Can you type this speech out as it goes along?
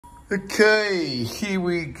Okay, here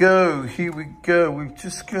we go. We've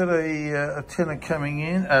just got a tenor coming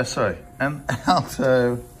in. An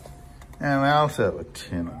alto a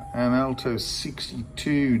tenor. An alto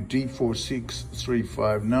 62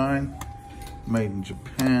 D46359, made in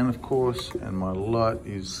Japan, of course. And my light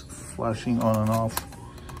is flashing on and off.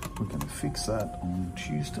 We're going to fix that on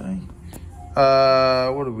Tuesday.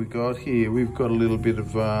 What have we got here? We've got a little bit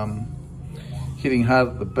of hitting hard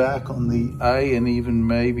at the back on the A, and even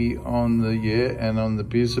maybe on the, and on the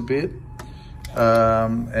biz a bit,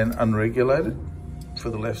 and unregulated for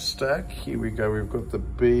the left stack. Here we go, we've got the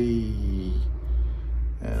B.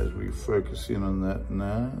 As we focus in on that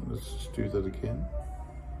now, let's just do that again.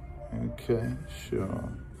 Okay, sure.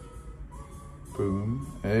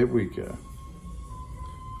 Boom, there we go.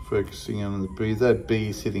 Focusing on the B. That B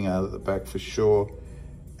is hitting hard at the back for sure.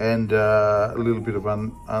 And a little bit of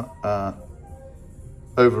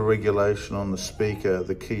over-regulation on the speaker,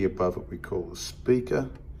 the key above it we call the speaker.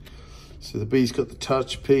 So the B's got the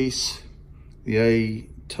touch piece, the A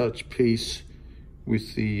touch piece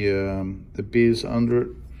with the biz under it.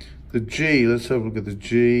 The G, let's have a look at the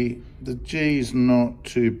G. The G is not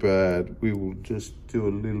too bad. We will just do a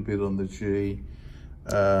little bit on the G.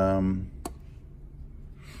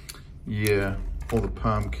 Yeah, all the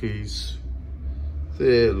palm keys,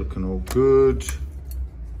 they're looking all good.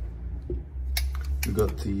 We've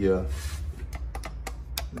got the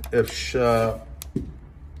F sharp,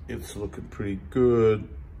 it's looking pretty good.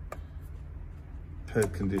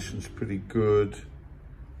 Pad condition's pretty good.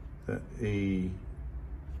 That E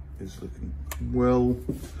is looking well.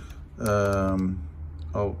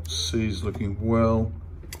 Alt C is looking well.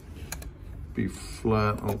 B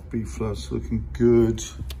flat, Alt B flat's looking good.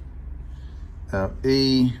 Our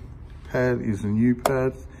E pad is a new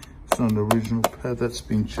pad. It's not an original pad, that's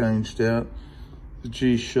been changed out. The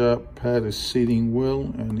G sharp pad is seating well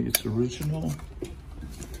and it's original.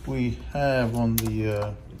 We have on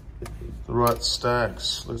the right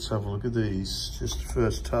stacks, let's have a look at these. Just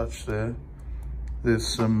first touch there. There's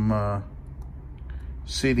some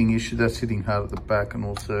seating issue, that's hitting hard at the back, and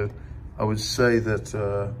also I would say that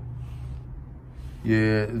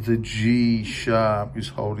yeah, the G sharp is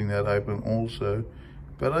holding that open also,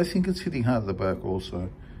 but I think it's hitting hard at the back also.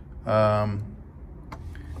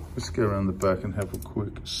 Let's go around the back and have a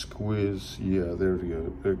quick squeeze. Yeah, there we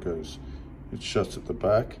go, there it goes. It shuts at the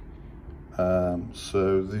back.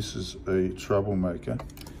 So this is a troublemaker.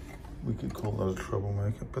 We could call that a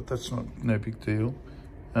troublemaker, but that's no big deal.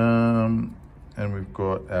 And we've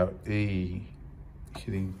got our E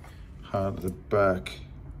hitting hard at the back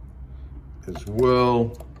as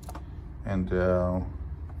well. And our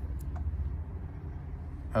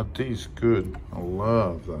D's good, I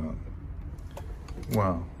love that.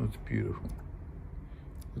 Wow, that's beautiful.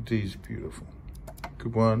 The D's beautiful.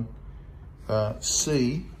 Good one.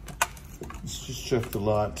 C, let's just check the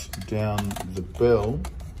light down the bell.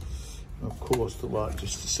 Of course, the light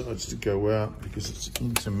just decides to go out because it's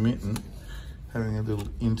intermittent, having a little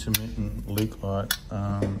intermittent leak light.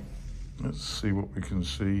 Let's see what we can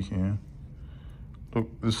see here. Look,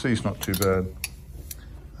 the C's not too bad.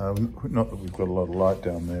 Not that we've got a lot of light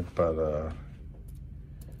down there, but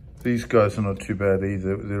these guys are not too bad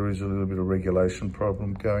either. There is a little bit of regulation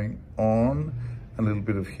problem going on, a little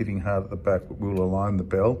bit of hitting hard at the back, but we'll align the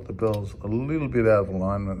bell. The bell's a little bit out of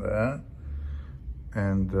alignment there,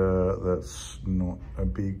 and that's not a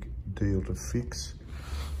big deal to fix.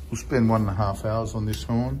 We'll spend 1.5 hours on this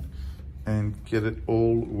horn and get it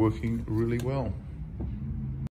all working really well.